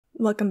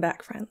Welcome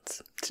back,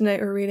 friends.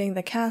 Tonight we're reading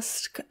The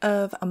Cask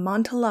of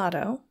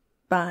Amontillado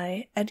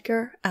by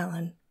Edgar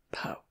Allan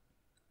Poe.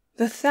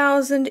 The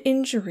 1,000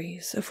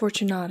 injuries of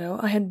Fortunato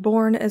I had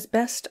borne as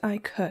best I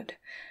could,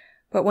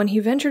 but when he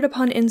ventured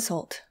upon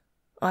insult,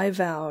 I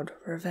vowed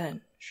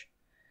revenge.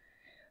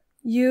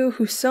 You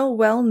who so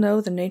well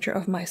know the nature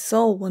of my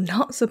soul will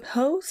not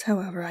suppose,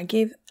 however, I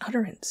gave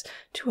utterance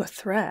to a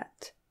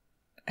threat.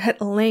 At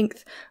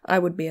length I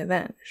would be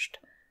avenged.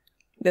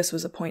 This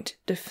was a point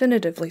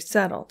definitively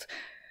settled,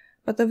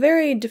 but the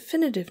very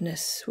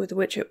definitiveness with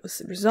which it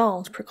was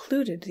resolved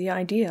precluded the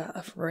idea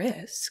of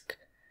risk.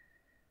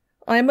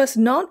 I must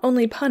not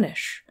only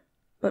punish,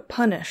 but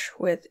punish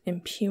with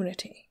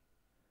impunity.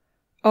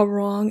 A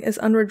wrong is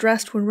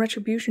unredressed when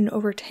retribution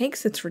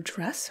overtakes its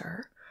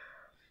redresser.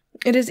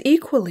 It is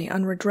equally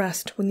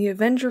unredressed when the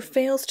avenger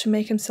fails to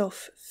make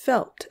himself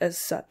felt as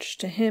such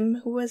to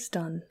him who has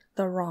done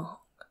the wrong.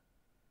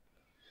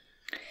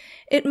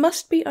 It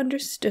must be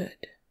understood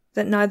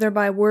that neither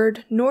by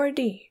word nor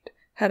deed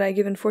had I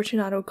given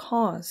Fortunato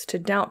cause to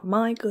doubt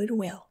my good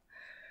will.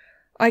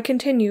 I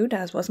continued,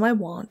 as was my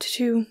wont,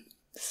 to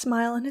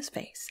smile in his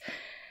face,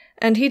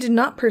 and he did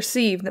not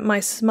perceive that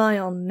my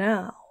smile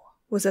now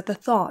was at the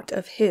thought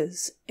of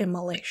his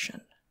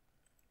immolation.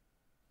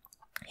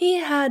 He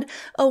had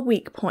a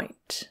weak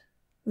point,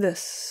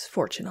 this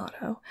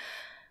Fortunato,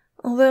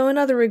 although in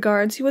other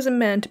regards he was a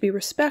man to be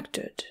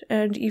respected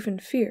and even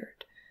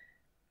feared.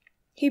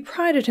 He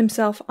prided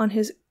himself on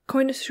his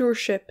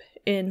connoisseurship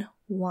in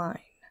wine.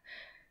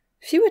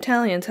 Few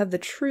Italians have the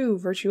true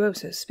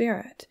virtuoso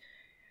spirit.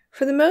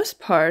 For the most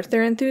part,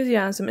 their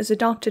enthusiasm is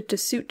adopted to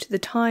suit the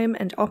time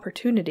and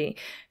opportunity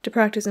to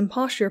practice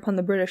imposture upon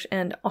the British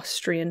and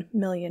Austrian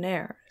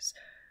millionaires.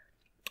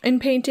 In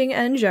painting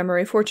and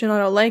gemmery,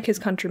 Fortunato, like his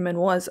countrymen,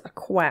 was a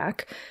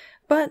quack,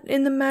 but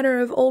in the matter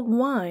of old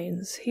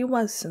wines he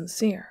was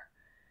sincere.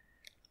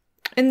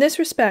 In this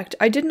respect,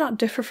 I did not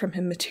differ from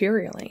him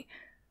materially.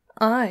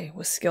 I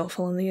was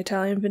skillful in the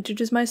Italian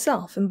vintages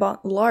myself, and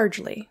bought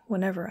largely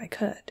whenever I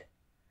could.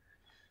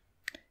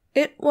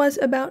 It was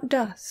about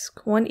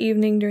dusk, one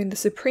evening during the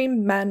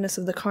supreme madness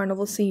of the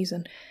carnival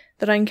season,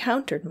 that I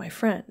encountered my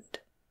friend.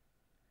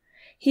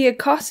 He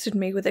accosted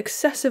me with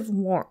excessive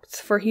warmth,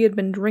 for he had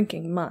been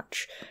drinking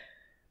much.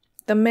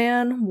 The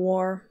man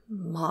wore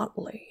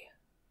motley.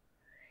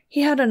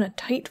 He had on a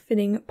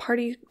tight-fitting,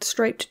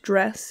 party-striped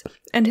dress,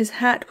 and his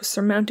hat was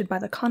surmounted by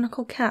the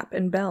conical cap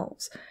and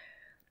bells.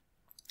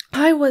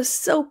 I was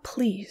so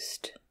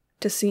pleased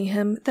to see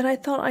him that I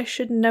thought I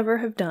should never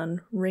have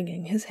done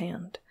wringing his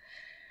hand.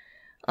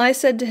 I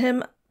said to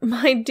him,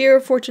 "My dear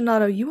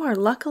Fortunato, you are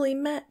luckily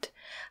met.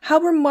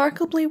 How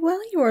remarkably well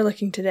you are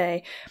looking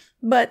today.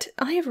 But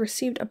I have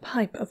received a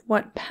pipe of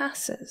what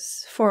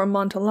passes for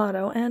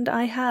Amontillado, and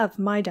I have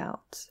my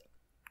doubts."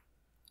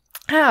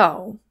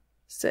 "How?"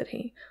 said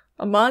he.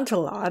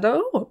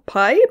 "Amontillado? A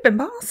pipe?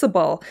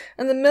 Impossible!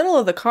 In the middle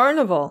of the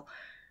carnival."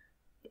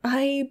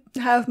 "I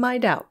have my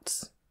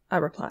doubts," I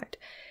replied,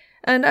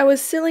 "and I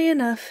was silly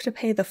enough to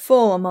pay the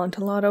full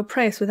Amontillado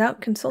price without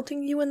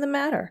consulting you in the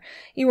matter.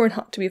 You were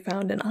not to be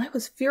found, and I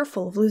was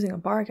fearful of losing a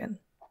bargain."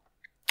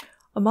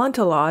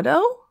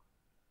 "Amontillado?"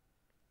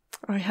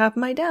 "I have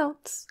my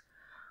doubts."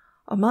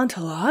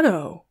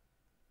 "Amontillado?"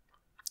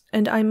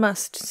 "And I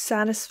must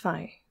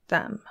satisfy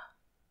them."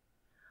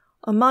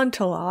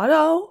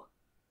 "Amontillado?"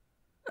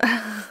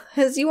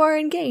 "As you are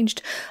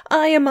engaged,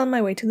 I am on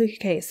my way to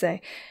Lucchese.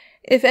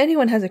 If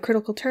anyone has a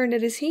critical turn,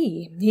 it is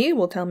he. He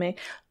will tell me,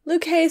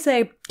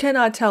 Lucchese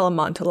cannot tell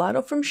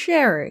Amontillado from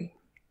sherry.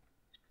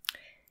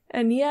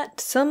 And yet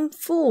some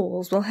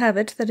fools will have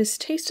it that his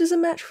taste is a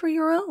match for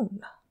your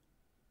own.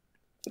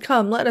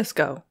 Come, let us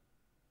go."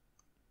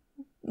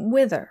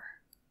 "Whither?"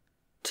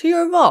 "To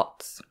your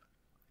vaults."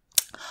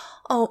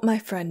 "Oh, my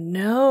friend,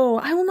 no.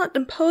 I will not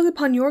impose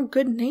upon your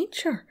good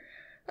nature.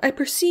 I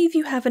perceive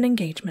you have an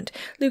engagement.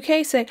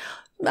 Lucchese—"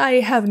 "I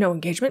have no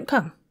engagement.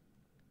 Come."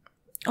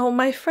 "Oh,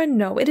 my friend,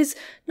 no. It is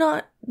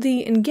not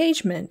the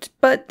engagement,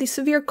 but the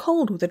severe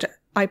cold with which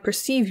I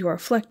perceive you are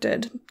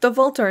afflicted. The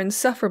vaults are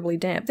insufferably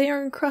damp. They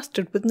are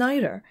encrusted with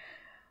nitre."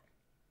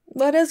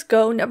 "Let us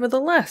go,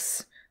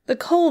 nevertheless. The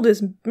cold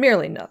is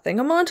merely nothing.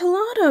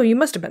 Amontillado, you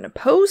must have been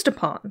imposed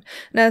upon.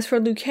 And as for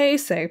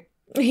Lucchese,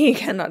 he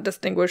cannot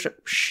distinguish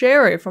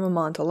sherry from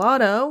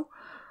Amontillado."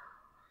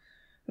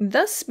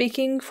 Thus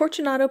speaking,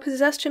 Fortunato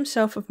possessed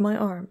himself of my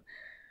arm.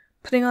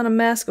 Putting on a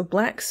mask of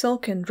black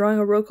silk and drawing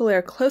a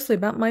roquelaire closely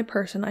about my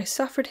person, I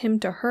suffered him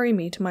to hurry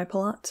me to my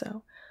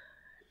palazzo.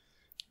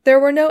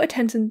 There were no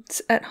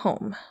attendants at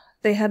home.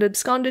 They had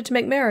absconded to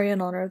make merry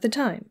in honor of the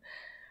time.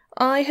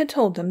 I had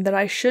told them that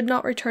I should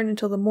not return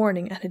until the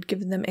morning, and had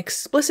given them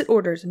explicit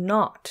orders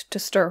not to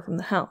stir from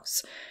the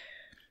house.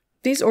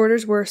 These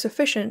orders were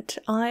sufficient,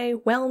 I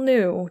well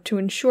knew, to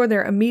ensure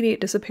their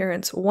immediate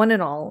disappearance, one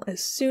and all,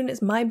 as soon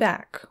as my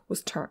back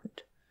was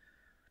turned.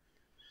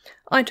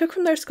 I took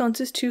from their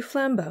sconces 2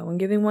 flambeaux, and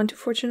giving one to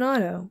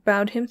Fortunato,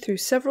 bowed him through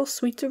several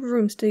suites of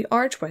rooms to the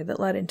archway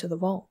that led into the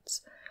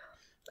vaults.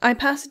 I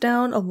passed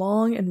down a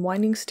long and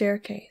winding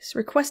staircase,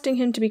 requesting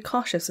him to be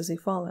cautious as he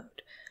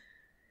followed.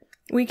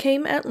 We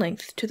came at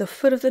length to the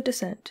foot of the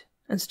descent,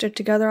 and stood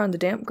together on the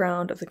damp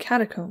ground of the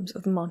catacombs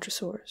of the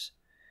Montressors.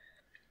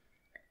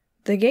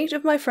 The gait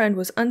of my friend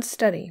was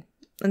unsteady,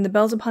 and the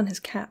bells upon his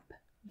cap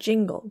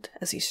jingled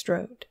as he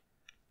strode.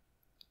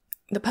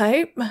 "The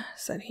pipe,"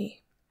 said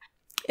he.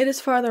 "It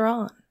is farther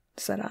on,"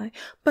 said I,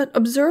 "but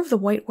observe the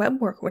white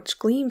webwork which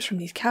gleams from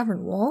these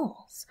cavern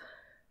walls."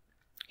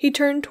 He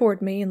turned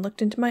toward me and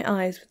looked into my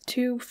eyes with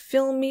two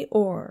filmy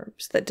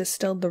orbs that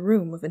distilled the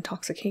rheum of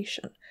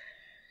intoxication.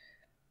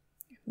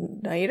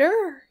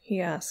 "Nitre?"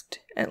 he asked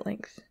at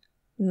length.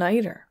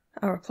 "Nitre,"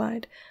 I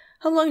replied.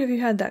 "How long have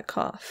you had that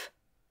cough?"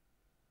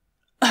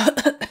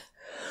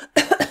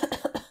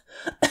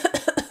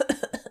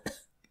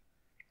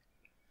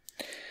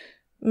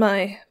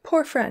 My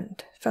poor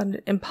friend found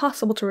it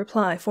impossible to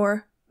reply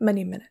for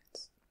many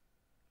minutes.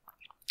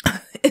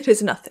 "It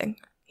is nothing,"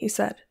 he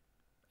said,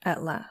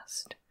 at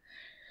last.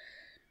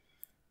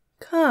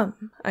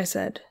 "Come," I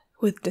said,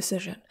 with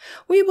decision.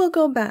 "We will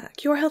go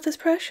back. Your health is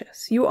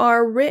precious. You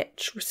are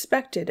rich,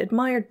 respected,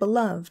 admired,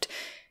 beloved.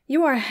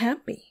 You are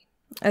happy,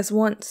 as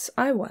once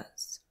I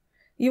was.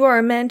 You are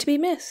a man to be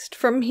missed.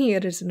 For me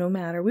it is no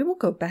matter. We will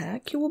go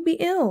back. You will be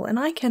ill, and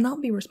I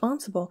cannot be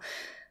responsible.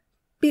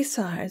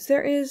 Besides,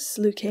 there is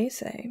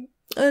Lucchese."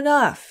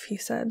 "Enough," he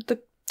said.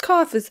 "The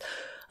cough is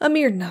a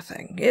mere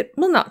nothing. It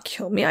will not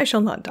kill me. I shall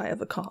not die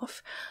of a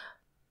cough."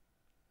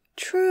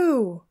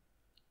 "True."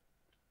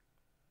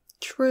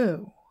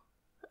 "True,"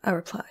 I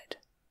replied.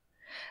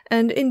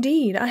 "And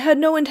indeed, I had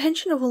no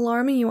intention of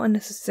alarming you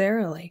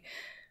unnecessarily.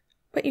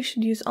 But you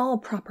should use all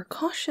proper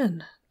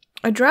caution.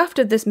 A draught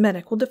of this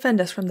medic will defend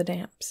us from the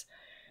damps."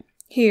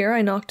 Here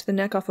I knocked the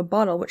neck off a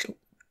bottle which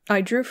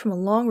I drew from a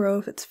long row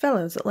of its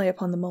fellows that lay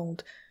upon the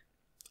mould.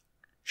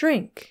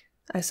 "Drink,"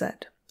 I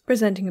said,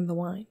 presenting him the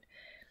wine.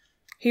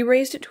 He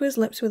raised it to his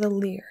lips with a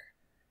leer.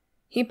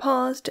 He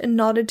paused and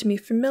nodded to me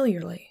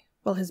familiarly,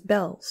 while his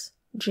bells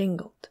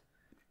jingled.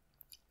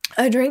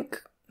 "I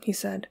drink," he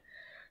said,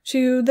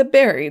 "to the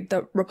buried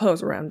that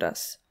repose around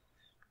us."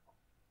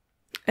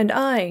 "And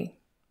I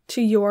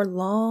to your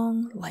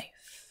long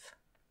life."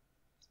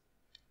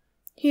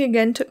 He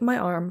again took my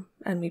arm,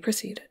 and we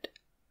proceeded.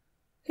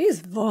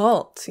 "These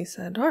vaults," he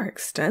said, "are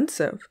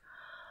extensive."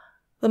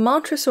 "The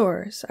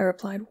Montressors," I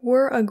replied,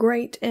 "were a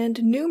great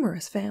and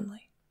numerous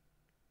family."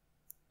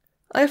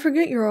 "I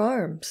forget your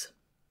arms."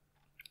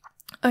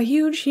 "A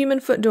huge human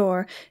foot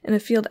d'or in a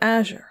field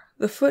azure.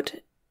 The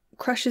foot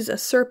crushes a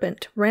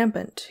serpent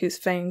rampant whose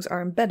fangs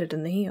are embedded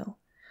in the heel."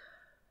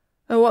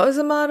 "And what was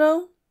the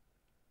motto?"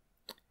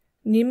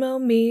 "Nemo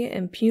me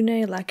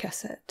impune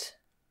lacesset."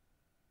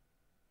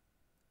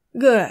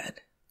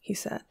 "Good," he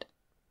said.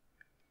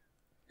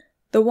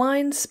 The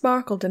wine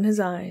sparkled in his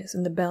eyes,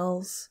 and the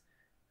bells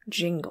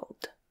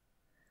jingled.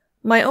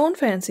 My own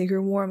fancy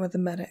grew warm with the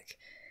medic.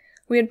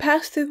 We had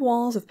passed through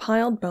walls of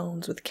piled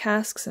bones, with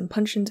casks and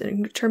puncheons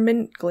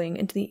intermingling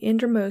into the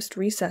innermost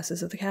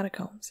recesses of the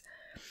catacombs.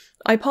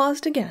 I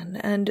paused again,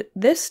 and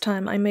this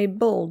time I made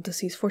bold to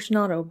seize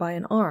Fortunato by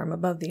an arm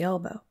above the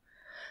elbow.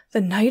 "The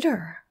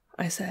nitre,"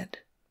 I said.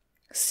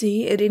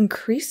 "See, it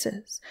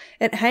increases.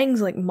 It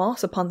hangs like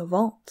moss upon the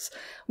vaults.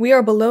 We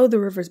are below the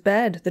river's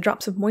bed. The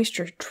drops of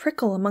moisture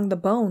trickle among the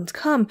bones.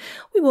 Come,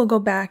 we will go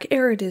back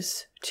ere it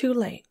is too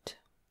late.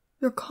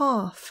 Your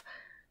cough."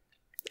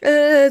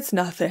 "It's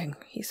nothing,"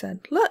 he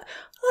said. Let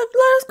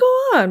us go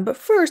on, but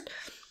first,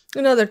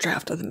 another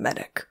draught of the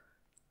medic."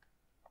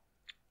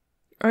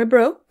 I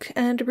broke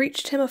and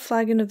reached him a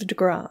flagon of de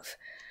Grave.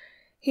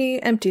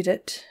 He emptied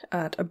it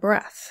at a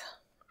breath.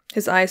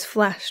 His eyes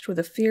flashed with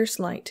a fierce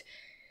light.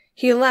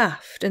 He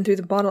laughed and threw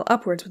the bottle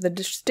upwards with a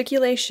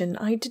gesticulation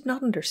I did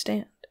not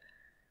understand.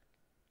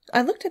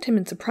 I looked at him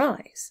in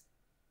surprise.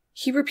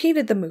 He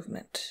repeated the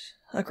movement,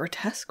 a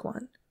grotesque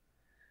one.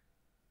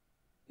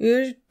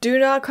 "You do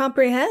not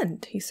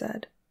comprehend," he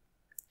said.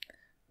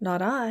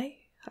 "Not I,"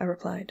 I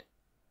replied.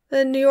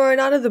 "Then you are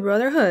not of the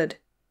Brotherhood."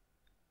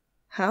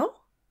 "How?"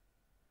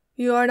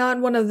 "You are not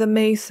one of the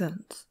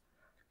Masons."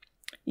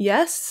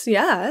 Yes,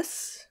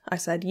 I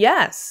said.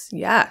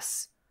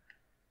 Yes.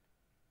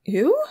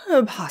 "You?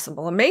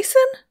 Impossible. A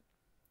Mason?"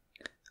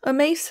 "A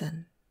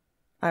Mason,"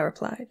 I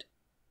replied.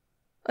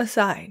 "A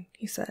sign,"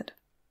 he said.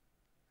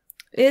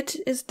 "It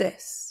is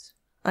this,"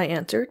 I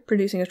answered,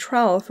 producing a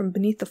trowel from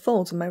beneath the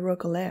folds of my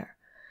roquelaire.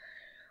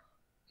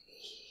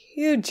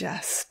 "You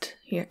jest,"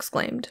 he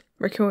exclaimed,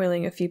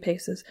 recoiling a few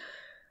paces.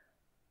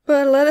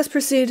 "But let us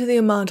proceed to the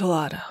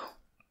Amontillado."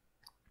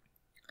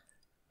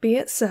 "Be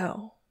it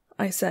so,"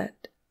 I said,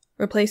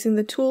 replacing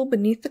the tool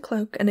beneath the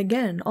cloak and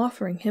again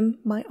offering him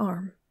my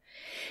arm.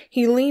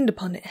 He leaned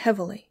upon it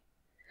heavily.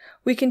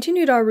 We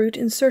continued our route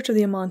in search of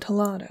the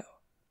Amontillado.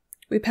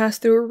 We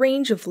passed through a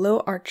range of low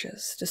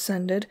arches,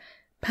 descended,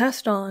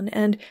 passed on,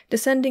 and,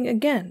 descending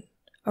again,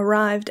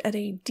 arrived at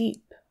a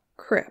deep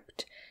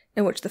crypt,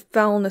 in which the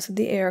foulness of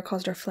the air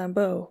caused our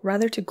flambeaux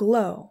rather to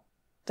glow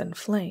than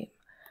flame.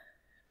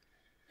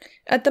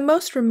 At the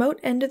most remote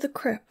end of the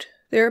crypt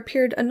there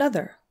appeared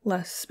another,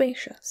 less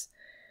spacious.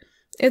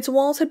 Its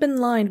walls had been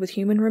lined with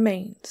human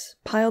remains,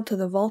 piled to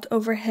the vault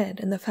overhead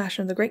in the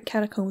fashion of the great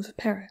catacombs of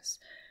Paris.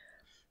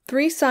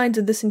 3 sides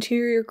of this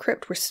interior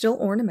crypt were still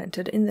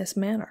ornamented in this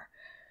manner.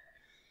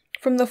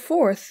 From the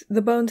 4th,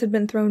 the bones had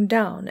been thrown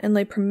down and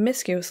lay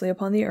promiscuously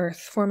upon the earth,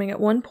 forming at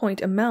one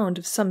point a mound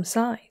of some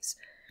size.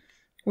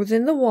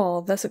 Within the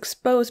wall, thus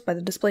exposed by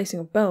the displacing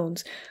of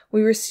bones,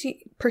 we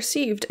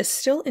perceived a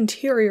still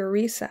interior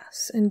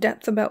recess, in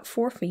depth about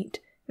 4 feet,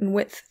 in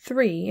width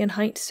 3, in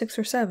height 6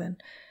 or 7.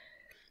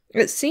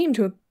 It seemed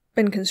to have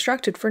been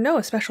constructed for no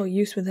especial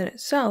use within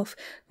itself,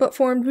 but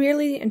formed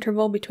merely the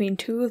interval between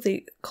 2 of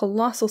the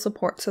colossal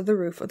supports of the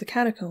roof of the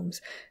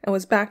catacombs, and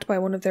was backed by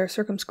one of their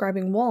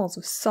circumscribing walls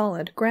of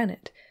solid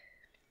granite.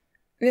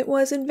 It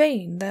was in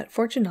vain that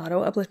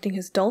Fortunato, uplifting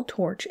his dull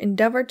torch,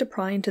 endeavoured to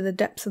pry into the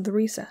depths of the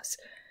recess.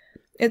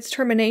 Its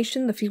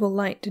termination the feeble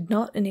light did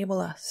not enable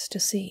us to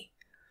see.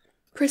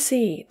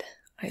 "Proceed,"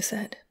 I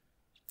said.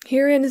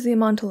 "Herein is the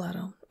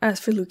Amontillado. As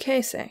for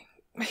Lucchese—"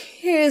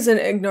 "He is an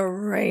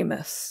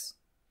ignoramus,"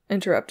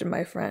 interrupted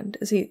my friend,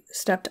 as he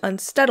stepped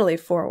unsteadily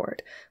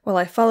forward, while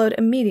I followed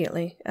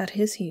immediately at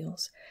his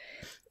heels.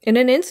 In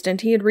an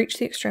instant he had reached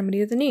the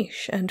extremity of the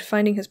niche, and,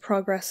 finding his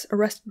progress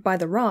arrested by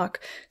the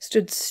rock,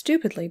 stood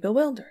stupidly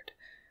bewildered.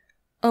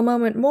 A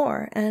moment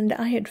more, and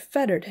I had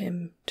fettered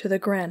him to the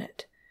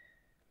granite.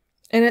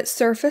 In its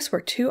surface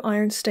were 2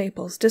 iron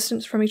staples,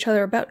 distant from each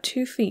other about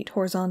 2 feet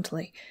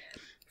horizontally.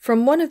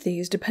 From one of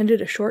these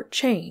depended a short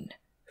chain,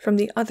 from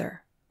the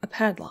other a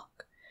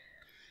padlock.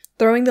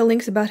 Throwing the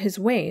links about his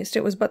waist,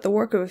 it was but the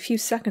work of a few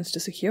seconds to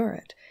secure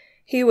it.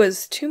 He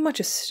was too much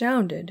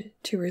astounded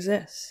to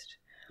resist.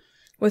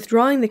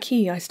 Withdrawing the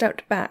key, I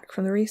stepped back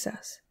from the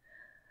recess.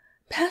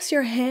 "Pass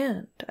your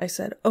hand," I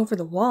said, "over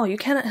the wall. You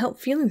cannot help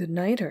feeling the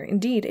nitre.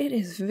 Indeed, it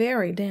is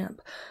very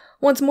damp.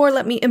 Once more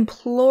let me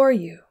implore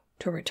you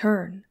to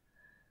return."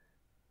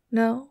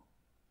 "No?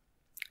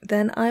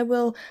 Then I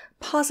will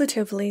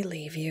positively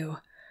leave you.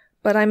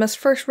 But I must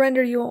first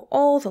render you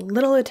all the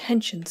little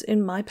attentions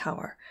in my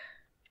power."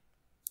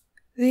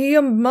 "The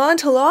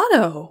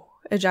Amontillado!"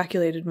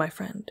 ejaculated my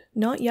friend,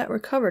 not yet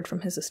recovered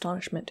from his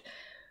astonishment.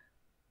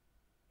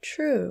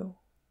 "True,"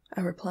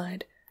 I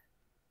replied.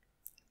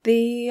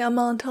 "The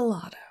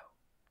Amontillado."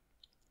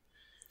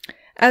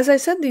 As I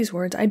said these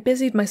words, I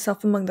busied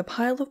myself among the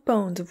pile of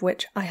bones of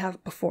which I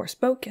have before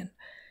spoken.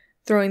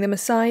 Throwing them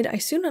aside, I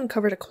soon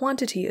uncovered a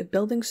quantity of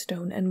building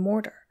stone and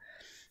mortar.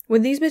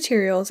 With these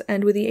materials,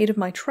 and with the aid of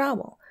my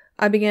trowel,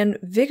 I began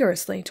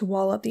vigorously to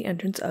wall up the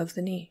entrance of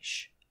the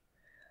niche.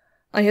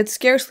 I had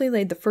scarcely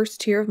laid the first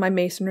tier of my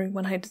masonry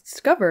when I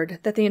discovered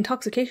that the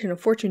intoxication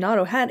of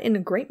Fortunato had in a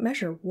great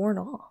measure worn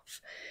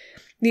off.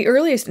 The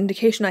earliest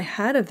indication I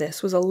had of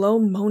this was a low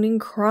moaning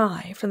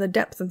cry from the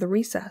depth of the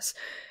recess.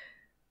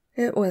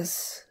 It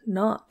was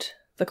not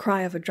the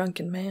cry of a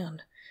drunken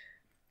man.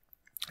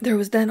 There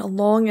was then a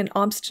long and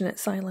obstinate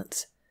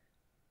silence.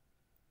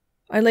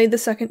 I laid the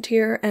 2nd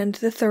tier, and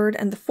the 3rd,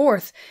 and the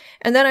 4th,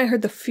 and then I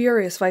heard the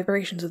furious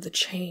vibrations of the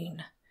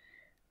chain.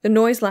 The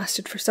noise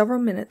lasted for several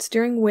minutes,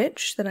 during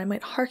which, that I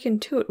might hearken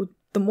to it with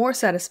the more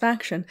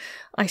satisfaction,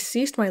 I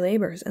ceased my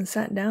labours and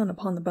sat down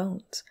upon the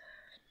bones.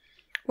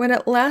 When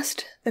at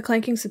last the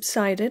clanking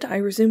subsided, I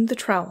resumed the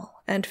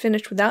trowel, and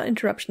finished without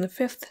interruption the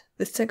 5th,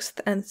 the 6th,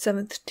 and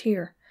 7th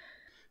tier.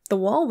 The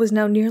wall was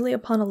now nearly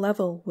upon a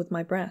level with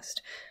my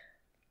breast.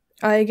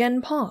 I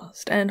again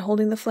paused, and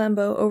holding the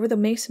flambeau over the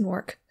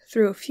mason-work,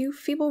 threw a few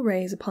feeble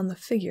rays upon the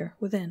figure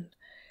within.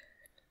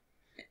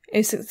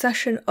 A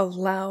succession of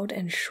loud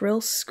and shrill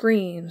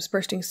screams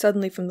bursting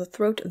suddenly from the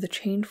throat of the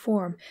chained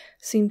form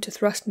seemed to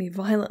thrust me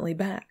violently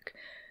back.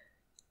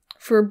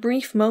 For a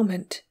brief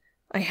moment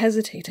I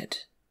hesitated,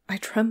 I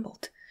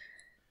trembled.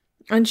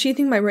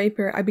 Unsheathing my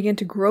rapier, I began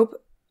to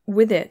grope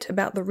with it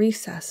about the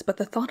recess, but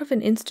the thought of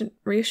an instant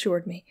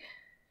reassured me.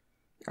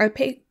 I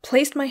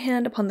placed my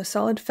hand upon the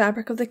solid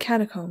fabric of the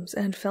catacombs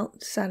and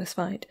felt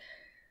satisfied.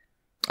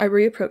 I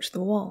reapproached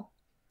the wall.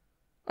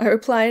 I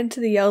replied to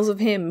the yells of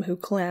him who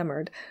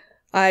clamoured.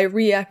 I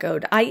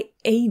re-echoed. I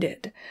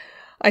aided.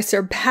 I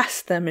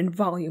surpassed them in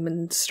volume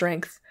and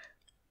strength.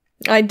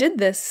 I did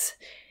this,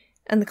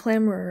 and the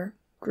clamourer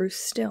grew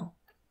still.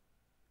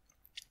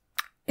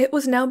 It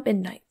was now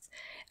midnight,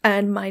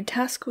 and my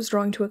task was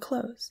drawing to a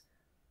close.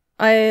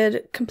 I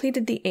had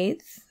completed the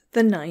 8th,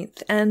 the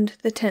 9th, and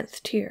the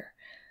 10th tier.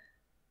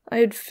 I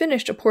had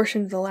finished a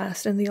portion of the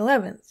last and the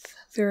 11th.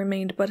 There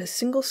remained but a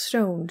single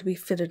stone to be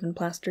fitted and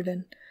plastered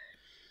in.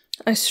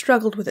 I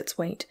struggled with its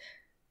weight.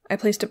 I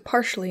placed it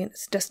partially in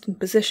its destined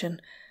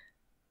position.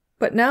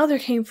 But now there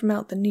came from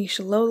out the niche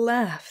a low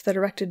laugh that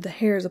erected the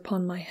hairs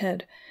upon my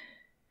head.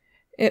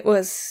 It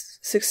was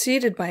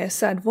succeeded by a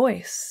sad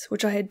voice,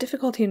 which I had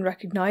difficulty in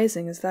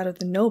recognizing as that of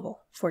the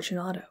noble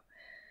Fortunato.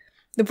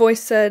 The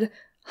voice said,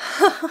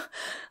 "Ha!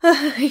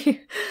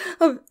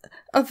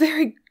 A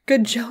very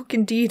good joke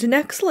indeed, an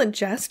excellent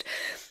jest.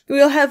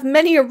 We'll have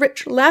many a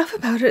rich laugh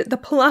about it at the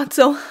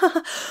palazzo,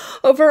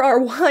 over our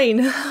wine."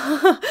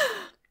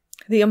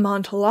 "The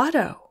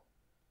Amontillado,"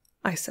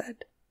 I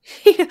said.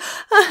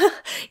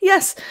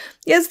 Yes,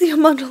 the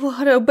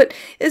Amontillado, but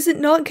is it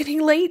not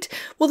getting late?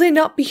 Will they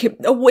not be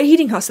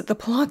awaiting us at the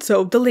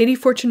palazzo, the Lady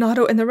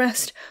Fortunato and the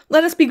rest?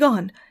 Let us be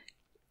gone.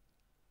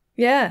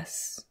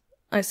 Yes,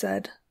 I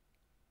said.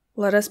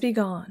 Let us be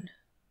gone.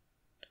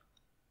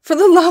 For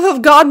the love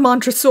of God,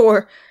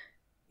 Montressor!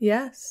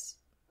 Yes,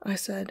 I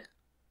said.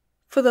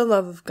 For the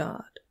love of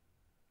God.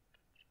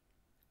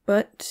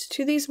 But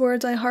to these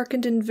words I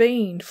hearkened in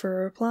vain for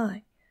a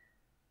reply.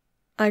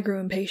 I grew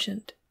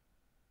impatient.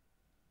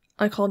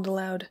 I called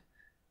aloud,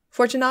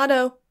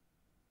 Fortunato!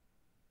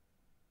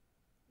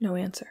 No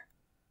answer.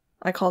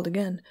 I called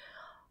again,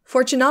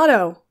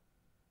 Fortunato!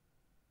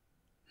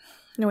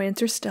 No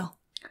answer still.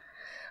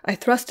 I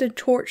thrust a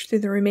torch through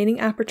the remaining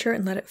aperture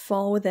and let it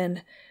fall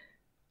within.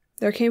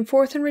 There came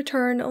forth in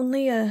return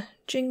only a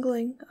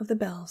jingling of the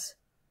bells.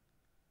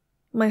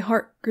 My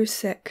heart grew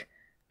sick,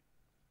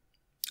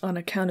 on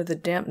account of the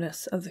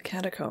dampness of the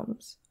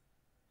catacombs.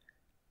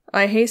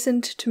 I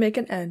hastened to make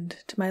an end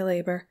to my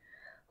labor.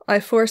 I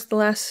forced the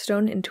last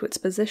stone into its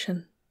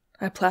position.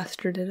 I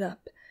plastered it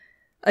up.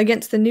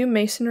 Against the new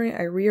masonry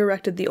I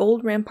re-erected the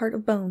old rampart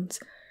of bones.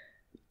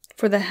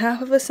 For the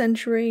half of a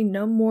century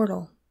no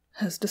mortal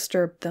has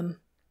disturbed them.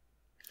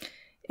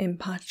 In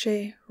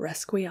pace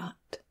resquiat.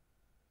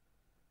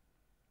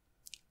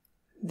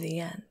 The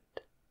end.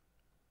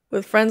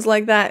 With friends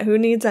like that, who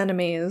needs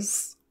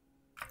enemies?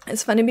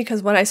 It's funny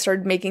because when I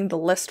started making the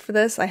list for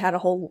this, I had a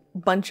whole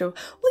bunch of,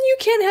 well, you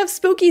can't have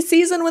spooky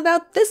season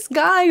without this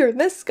guy or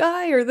this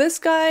guy or this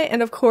guy.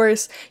 And of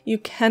course, you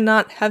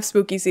cannot have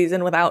spooky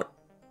season without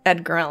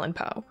Edgar Allan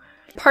Poe.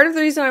 Part of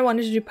the reason I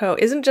wanted to do Poe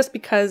isn't just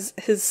because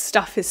his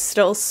stuff is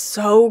still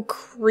so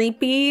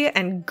creepy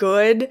and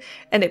good,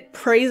 and it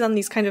preys on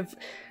these kind of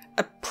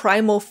a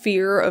primal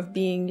fear of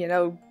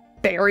being,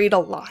 buried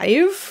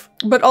alive.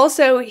 But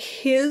also,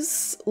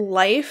 his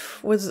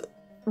life was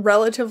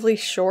relatively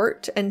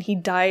short, and he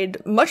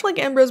died, much like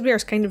Ambrose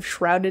Bierce, kind of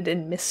shrouded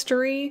in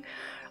mystery.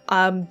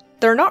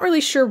 They're not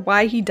really sure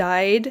why he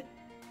died.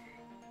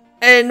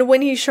 And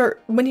when he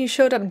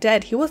showed up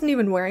dead, he wasn't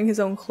even wearing his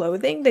own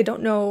clothing. They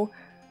don't know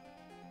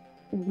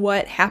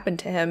what happened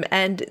to him,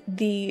 and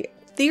the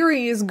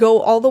theories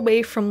go all the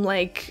way from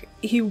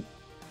he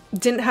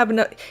didn't have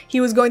enough,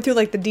 he was going through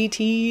the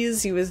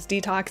DTs, he was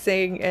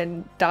detoxing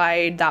and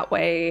died that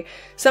way.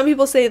 Some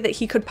people say that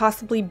he could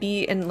possibly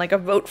be in a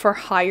vote for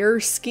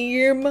hire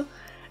scheme,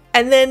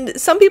 and then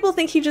some people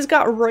think he just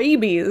got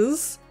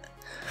rabies,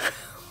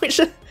 which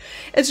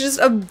is just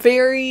a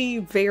very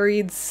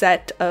varied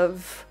set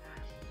of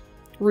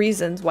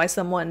reasons why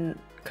someone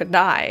could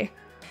die.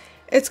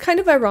 It's kind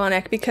of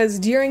ironic because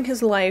during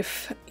his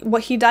life,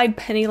 he died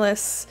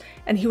penniless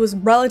and he was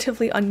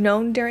relatively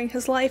unknown during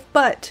his life,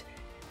 but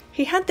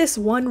he had this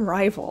one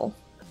rival,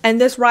 and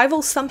this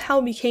rival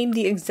somehow became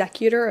the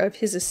executor of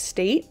his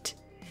estate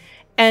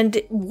and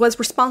was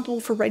responsible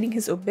for writing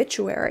his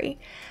obituary.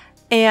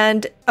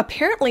 And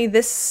apparently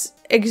this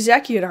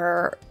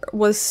executor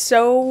was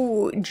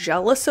so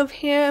jealous of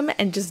him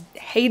and just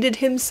hated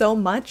him so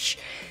much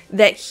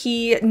that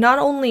he not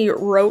only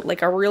wrote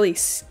a really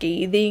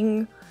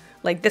scathing,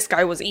 this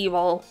guy was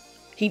evil,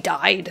 he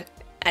died,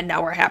 and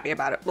now we're happy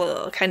about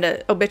it, kind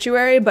of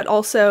obituary, but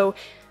also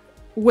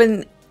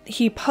when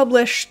he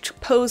published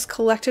Poe's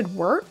collected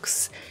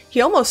works,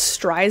 he almost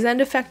Streisand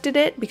affected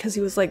it because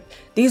he was like,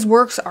 these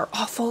works are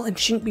awful and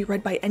shouldn't be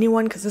read by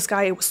anyone because this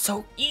guy was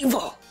so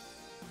evil.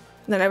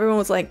 And then everyone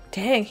was like,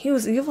 dang, he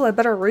was evil, I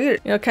better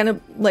read it. Kind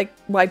of like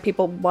why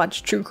people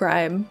watch true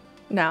crime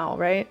now,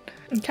 right?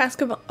 Cask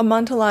of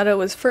Amontillado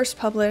was first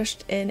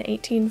published in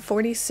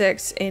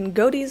 1846 in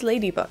Godey's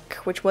Lady Book,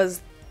 which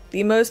was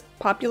the most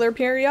popular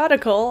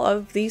periodical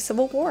of the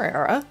Civil War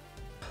era.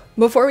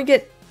 Before we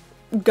get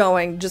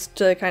going, just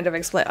to kind of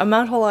explain,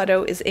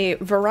 Amontillado is a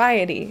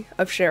variety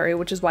of sherry,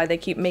 which is why they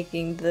keep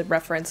making the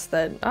reference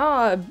that,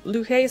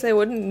 Lucchese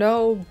wouldn't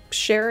know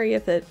sherry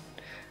if it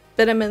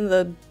bit him in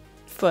the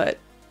foot.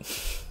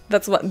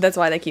 That's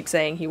why they keep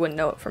saying he wouldn't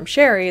know it from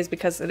sherry, is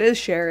because it is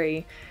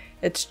sherry.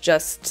 It's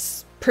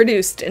just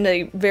produced in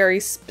a very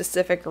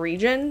specific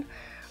region.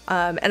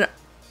 And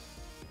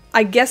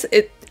I guess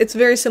it's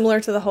very similar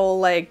to the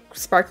whole,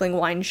 sparkling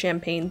wine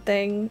champagne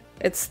thing.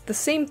 It's the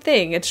same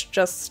thing, it's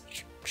just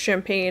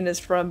champagne is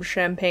from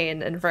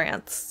Champagne in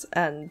France,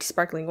 and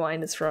sparkling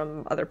wine is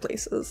from other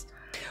places.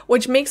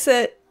 Which makes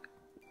it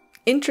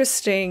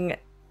interesting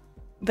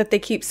that they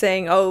keep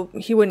saying, oh,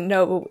 he wouldn't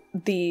know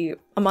the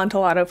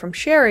Amontillado from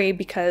sherry,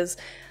 because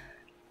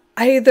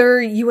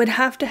either you would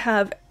have to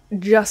have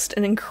just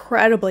an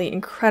incredibly,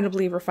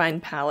 incredibly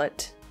refined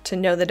palate to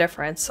know the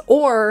difference,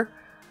 or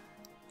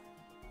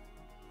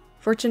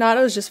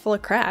Fortunato is just full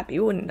of crap.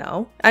 You wouldn't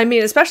know. I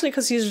mean, especially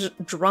because he's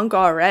drunk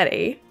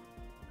already.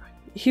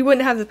 He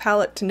wouldn't have the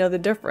palate to know the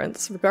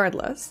difference,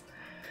 regardless.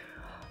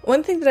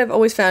 One thing that I've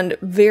always found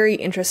very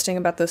interesting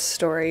about this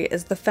story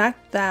is the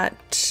fact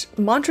that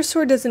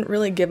Montressor doesn't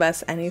really give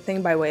us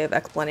anything by way of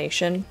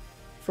explanation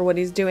for what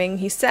he's doing.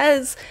 He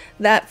says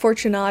that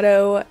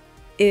Fortunato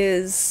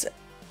has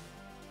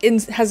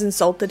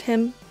insulted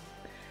him,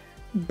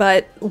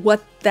 but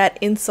what that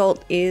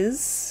insult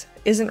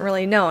isn't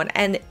really known.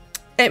 And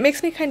it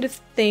makes me kind of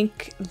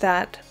think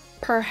that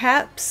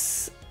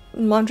perhaps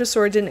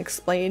Montressor didn't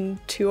explain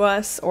to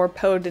us, or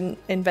Poe didn't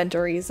invent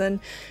a reason,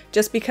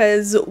 just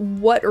because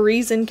what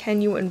reason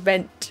can you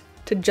invent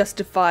to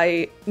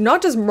justify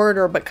not just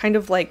murder, but kind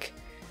of like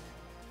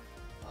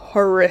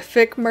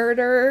horrific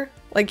murder?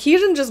 Like, he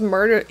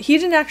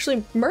didn't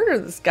actually murder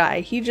this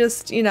guy. He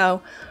just, you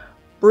know,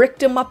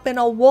 bricked him up in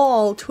a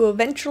wall to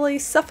eventually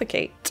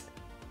suffocate.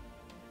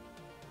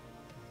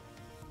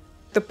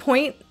 The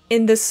point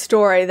in this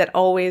story that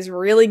always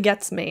really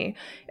gets me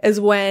is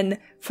when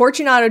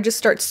Fortunato just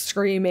starts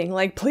screaming,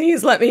 like,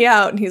 please let me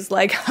out. And he's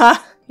like,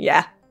 ha,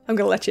 yeah, I'm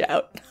gonna let you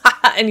out.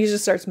 And he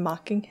just starts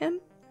mocking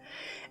him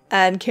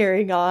and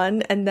carrying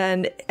on. And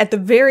then at the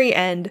very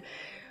end,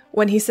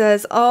 when he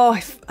says, oh,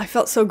 I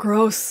felt so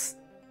gross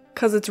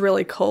because it's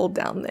really cold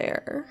down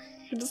there.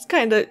 Just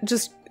kind of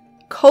just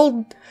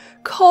cold,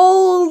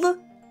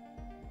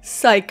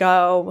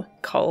 psycho,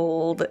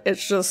 cold.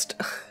 It's just...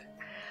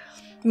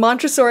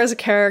 Montressor as a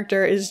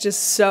character is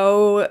just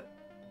so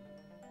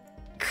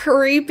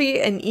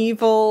creepy and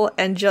evil,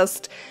 and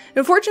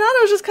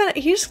Fortunato's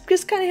he's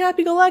just kind of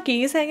happy-go-lucky.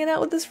 He's hanging out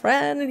with his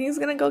friend, and he's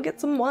gonna go get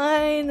some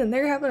wine, and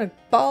they're having a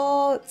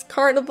ball. It's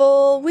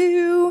carnival,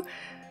 woo!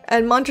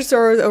 And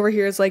Montressor over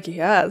here is like,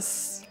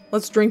 yes,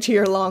 let's drink to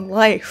your long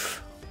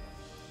life.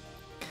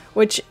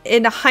 Which,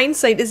 in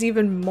hindsight, is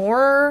even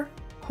more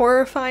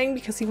horrifying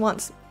because he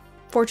wants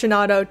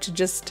Fortunato to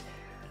just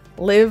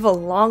live a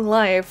long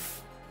life,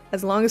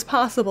 as long as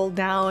possible,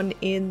 down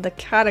in the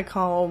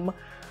catacomb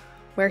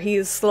where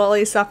he's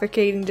slowly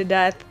suffocating to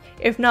death.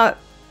 If not,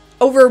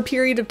 over a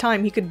period of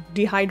time, he could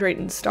dehydrate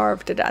and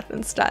starve to death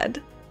instead.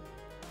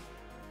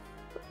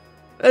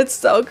 It's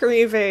so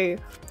creepy.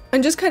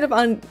 And just kind of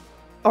on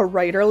a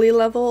writerly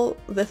level,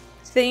 the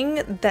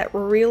thing that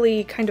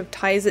really kind of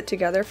ties it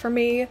together for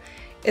me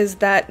is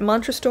that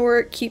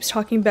Montressor keeps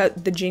talking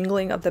about the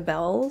jingling of the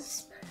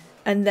bells,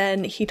 and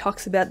then he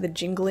talks about the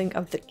jingling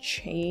of the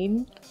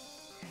chain.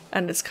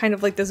 And it's kind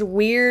of like this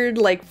weird,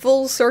 like,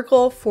 full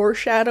circle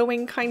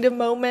foreshadowing kind of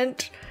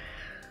moment.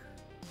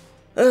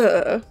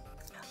 Ugh.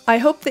 I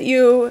hope that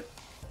you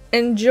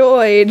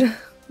enjoyed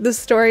this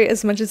story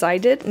as much as I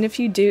did. And if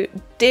you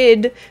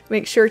did,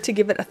 make sure to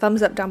give it a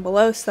thumbs up down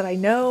below so that I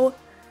know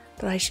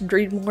that I should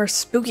read more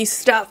spooky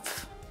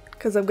stuff.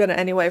 Because I'm gonna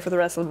anyway for the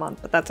rest of the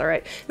month, but that's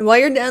alright. And while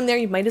you're down there,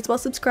 you might as well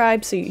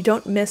subscribe so you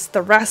don't miss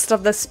the rest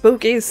of the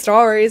spooky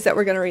stories that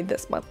we're gonna read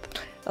this month.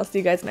 I'll see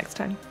you guys next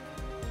time.